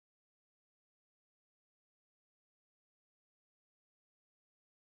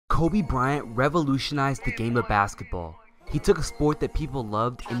Kobe Bryant revolutionized the game of basketball. He took a sport that people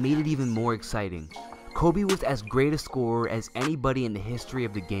loved and made it even more exciting. Kobe was as great a scorer as anybody in the history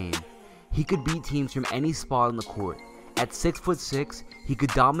of the game. He could beat teams from any spot on the court. At 6'6", he could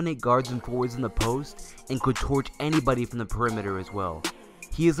dominate guards and forwards in the post and could torch anybody from the perimeter as well.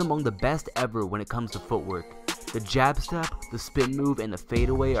 He is among the best ever when it comes to footwork. The jab step, the spin move, and the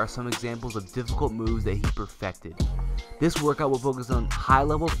fadeaway are some examples of difficult moves that he perfected. This workout will focus on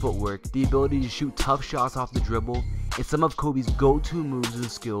high-level footwork, the ability to shoot tough shots off the dribble, and some of Kobe's go-to moves and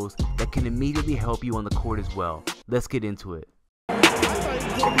skills that can immediately help you on the court as well. Let's get into it.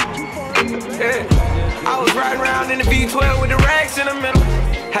 Yeah. I was riding around in the V12 with the racks in the middle.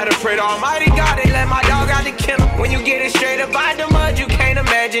 Had to pray to Almighty God, they let my dog out the kennel. When you get it straight up out the mud, you can't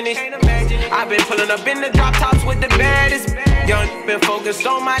imagine it. I've been pulling up in the drop tops with the baddest. Young, been focused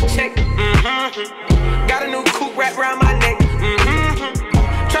on my check. Got a new coupe wrapped around my neck.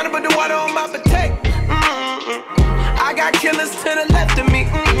 Tryna put the water on my potato. I got killers to the left of me.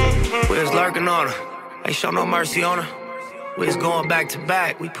 We was lurking on her, ain't show no mercy on her. We was going back to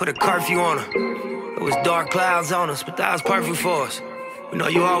back, we put a curfew on her. It was dark clouds on us, but that was perfect for us. We know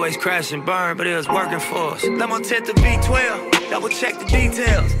you always crash and burn, but it was working for us. Let my tent to V12, double check the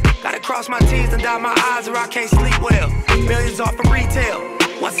details. Gotta cross my T's and dot my I's or I can't sleep well. Millions off of retail,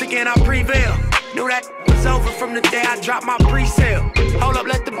 once again I prevail. Knew that was over from the day I dropped my pre-sale. Hold up,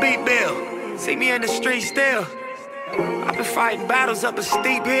 let the beat build. See me in the street still. I've been fighting battles up a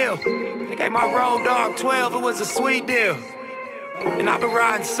steep hill. They gave my road dog 12, it was a sweet deal. And I've been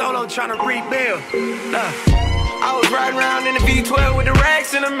riding solo trying to rebuild. I was riding around in the V12 with the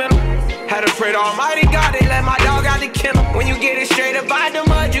racks in the middle. Had to pray to Almighty God, they let my dog out the kennel. When you get it straight up out the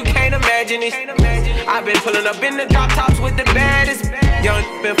mud, you can't imagine it. I've been pulling up in the drop tops with the baddest. Young,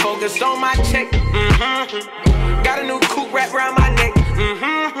 been focused on my check. Got a new coupe wrapped around my neck.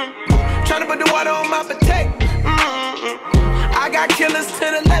 Tryna put the water on my potato. I got killers to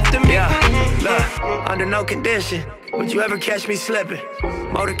the left of me. Look, under no condition would you ever catch me slipping.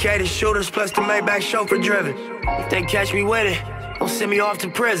 Motorcaded shooters plus the Maybach chauffeur driven. If they catch me with it, don't send me off to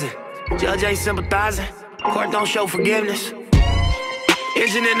prison. Judge ain't sympathizing, court don't show forgiveness.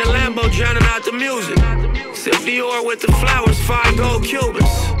 Engine in the Lambo drowning out the music. Sip Dior with the flowers, 5 gold Cubans.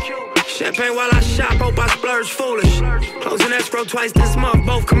 Champagne while I shop, hope I splurge foolish. Closing escrow twice this month,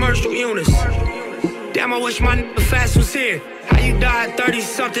 both commercial units. Damn, I wish my nigga Fast was here. How you died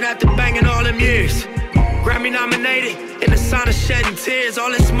 30-something after banging all them years? Grammy nominated, in the sauna shedding tears.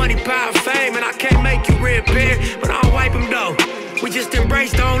 All this money, power, fame, and I can't make you reappear. But I don't wipe them though. We just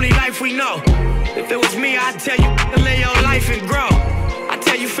embrace the only life we know. If it was me, I'd tell you to live your life and grow. I'd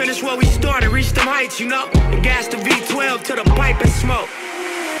tell you finish where we started, reach them heights, you know. And gas the V12 to the pipe and smoke.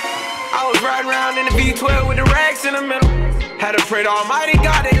 I was riding around in the V12 with the racks in the middle. Had to pray to Almighty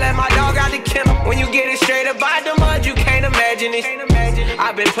God, they let my dog out the kennel. When you get it straight up out the mud, you can't imagine it.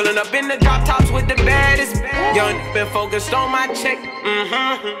 I've been pulling up in the drop tops with the baddest. Young, been focused on my check.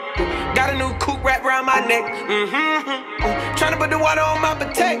 Got a new coupe wrapped around my neck. Tryna put the water on my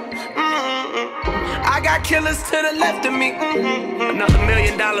potato. I got killers to the left of me. Another $1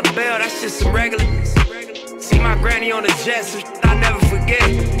 million bill, that's just some regular. See my granny on the jet, some shit I never forget.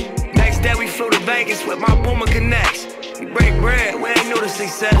 Next day we flew to Vegas with my Boomer Connects. We break bread, we ain't new to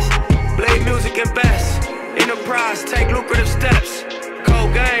success. Blade music and best. Enterprise, take lucrative steps.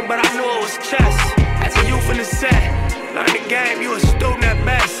 Cold game, but I knew it was chess. As a youth in the set, learn the game, you a student at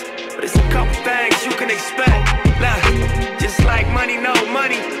best. But it's a couple things you can expect. Look, just like money, no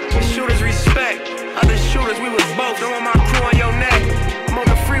money, the shooters respect. Other shooters, we was both, don't want my crew on your neck. I'm on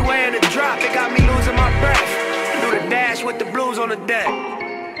the freeway in the drop, it got me losing my breath. Do the dash with the blues on the deck.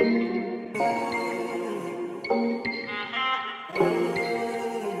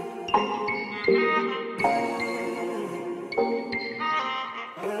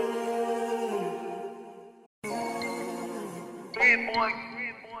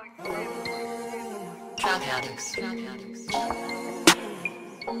 Drug addicts.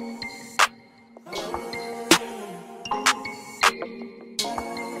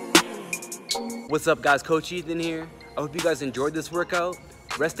 What's up guys, Coach Ethan here. I hope you guys enjoyed this workout.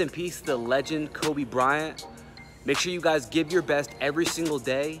 Rest in peace to the legend Kobe Bryant. Make sure you guys give your best every single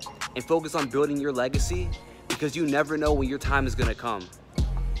day and focus on building your legacy because you never know when your time is gonna come.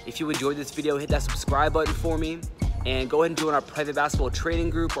 If you enjoyed this video, hit that subscribe button for me and go ahead and join our private basketball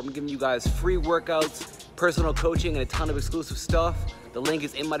training group where I'm giving you guys free workouts, personal coaching, and a ton of exclusive stuff. The link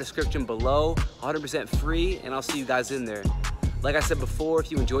is in my description below, 100% free, and I'll see you guys in there. Like I said before,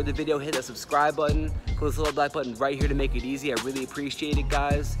 if you enjoyed the video, hit that subscribe button. Click this little black button right here to make it easy. I really appreciate it,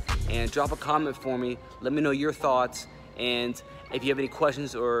 guys. And drop a comment for me. Let me know your thoughts. And if you have any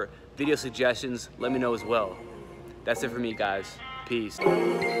questions or video suggestions, let me know as well. That's it for me, guys. Peace.